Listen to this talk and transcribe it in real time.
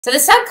So the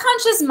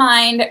subconscious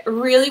mind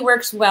really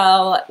works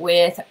well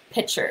with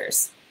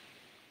pictures.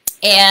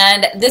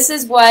 And this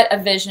is what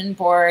a vision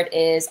board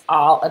is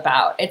all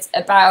about. It's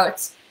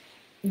about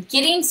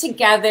getting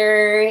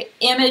together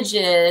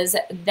images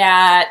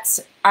that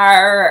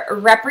are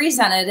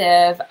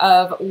representative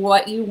of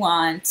what you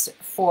want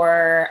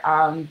for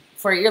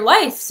your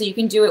life. So you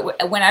can do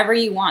it whenever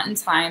you want in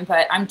time,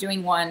 but I'm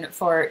doing one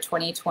for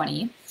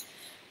 2020.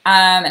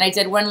 And I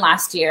did one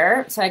last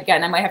year. So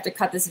again, I might have to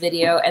cut this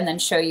video and then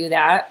show you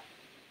that.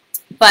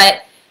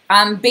 But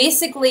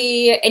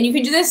basically, and you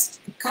can do this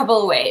a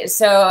couple of ways.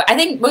 So I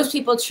think most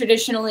people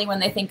traditionally, when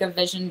they think of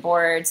vision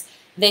boards,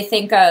 they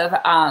think of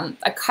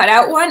a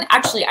cutout one.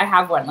 Actually, I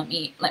have one.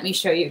 Let me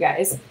show you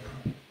guys.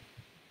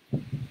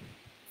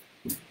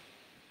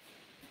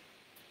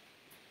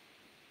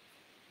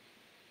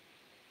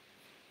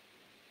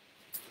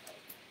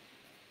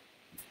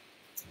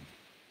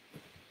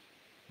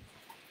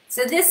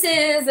 So this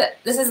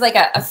is like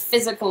a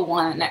physical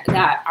one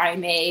that I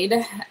made,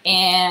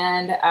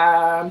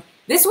 and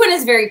this one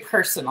is very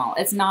personal.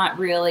 It's not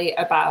really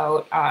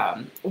about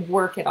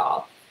work at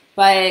all.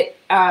 But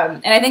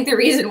and I think the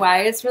reason why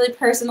it's really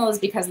personal is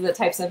because of the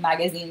types of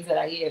magazines that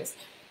I use.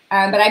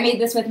 But I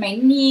made this with my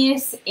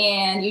niece,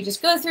 and you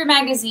just go through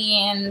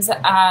magazines,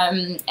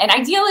 and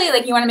ideally,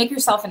 like, you want to make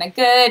yourself in a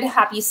good,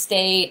 happy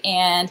state,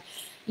 and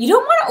you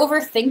don't want to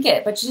overthink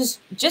it, but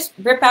just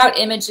rip out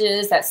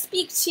images that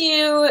speak to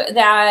you,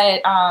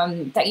 that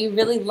that you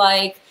really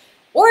like,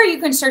 or you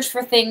can search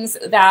for things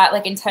that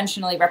like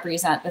intentionally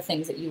represent the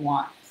things that you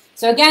want.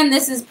 So again,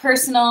 this is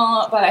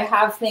personal, but I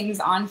have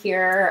things on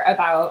here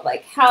about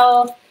like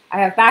health. I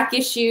have back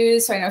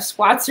issues, so I know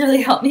squats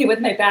really help me with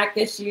my back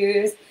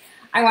issues.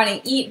 I want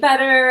to eat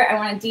better. I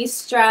want to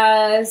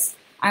de-stress.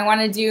 I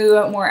want to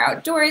do more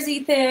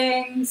outdoorsy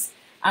things.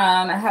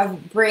 I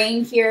have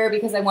brain here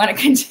because I want to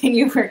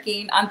continue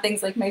working on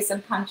things like my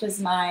subconscious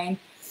mind.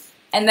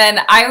 And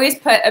then I always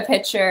put a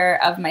picture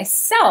of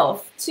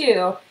myself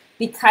too,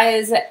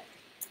 because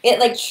it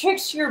like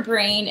tricks your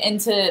brain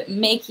into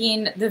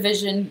making the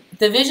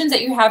visions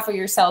that you have for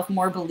yourself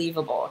more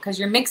believable, because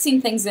you're mixing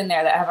things in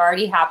there that have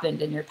already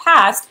happened in your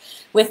past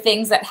with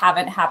things that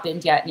haven't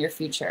happened yet in your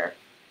future.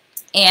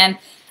 And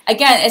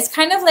again, it's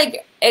kind of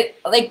like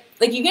like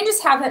you can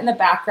just have it in the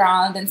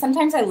background, and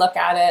sometimes I look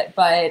at it,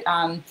 but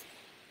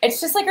it's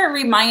just like a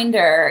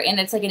reminder, and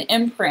it's like an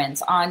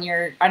imprint on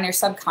your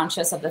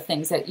subconscious of the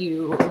things that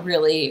you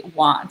really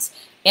want.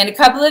 And a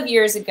couple of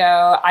years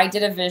ago, I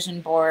did a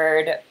vision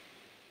board,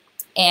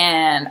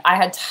 and I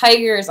had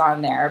tigers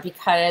on there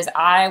because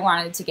I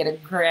wanted to get a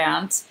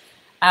grant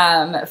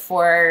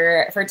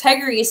for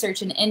tiger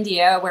research in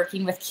India,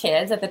 working with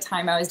kids. At the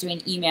time, I was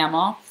doing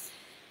e-mammal.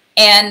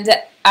 And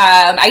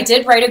I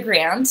did write a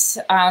grant,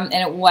 and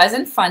it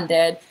wasn't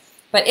funded.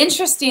 But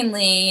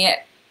interestingly,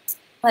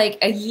 like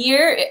a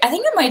year, I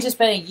think it might have just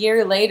been a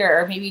year later,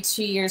 or maybe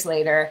 2 years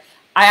later,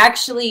 I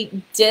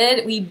actually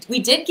did, we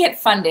did get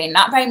funding,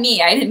 not by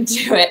me, I didn't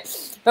do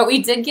it, but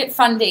we did get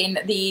funding.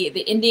 The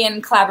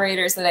Indian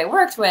collaborators that I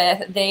worked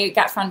with, they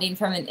got funding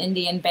from an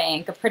Indian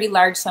bank, a pretty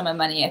large sum of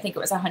money. I think it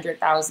was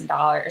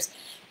 $100,000.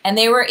 And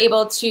they were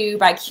able to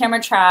buy camera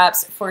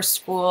traps for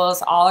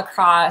schools all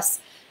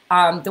across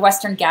the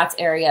Western Ghats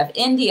area of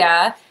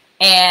India,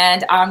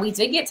 and we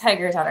did get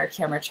tigers on our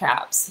camera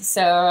traps,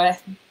 so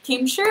it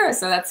came true.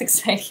 So that's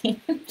exciting.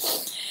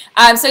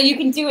 So you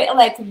can do it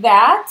like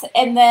that,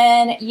 and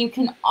then you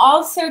can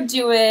also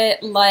do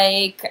it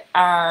like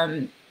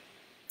a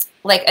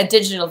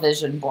digital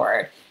vision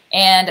board,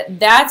 and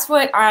that's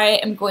what I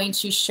am going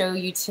to show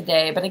you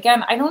today. But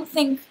again, I don't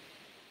think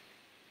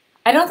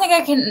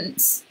I can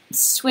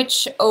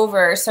switch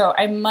over, so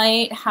I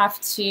might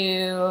have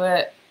to.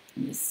 Let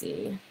me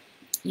see.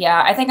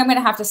 Yeah, I think I'm going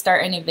to have to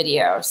start a new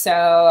video. So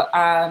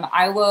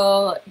I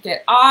will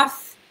get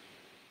off,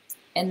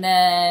 and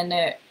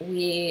then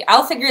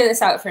I'll figure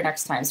this out for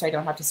next time so I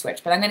don't have to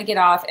switch. But I'm going to get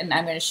off, and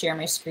I'm going to share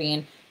my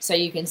screen so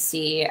you can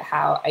see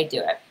how I do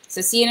it.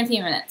 So see you in a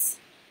few minutes.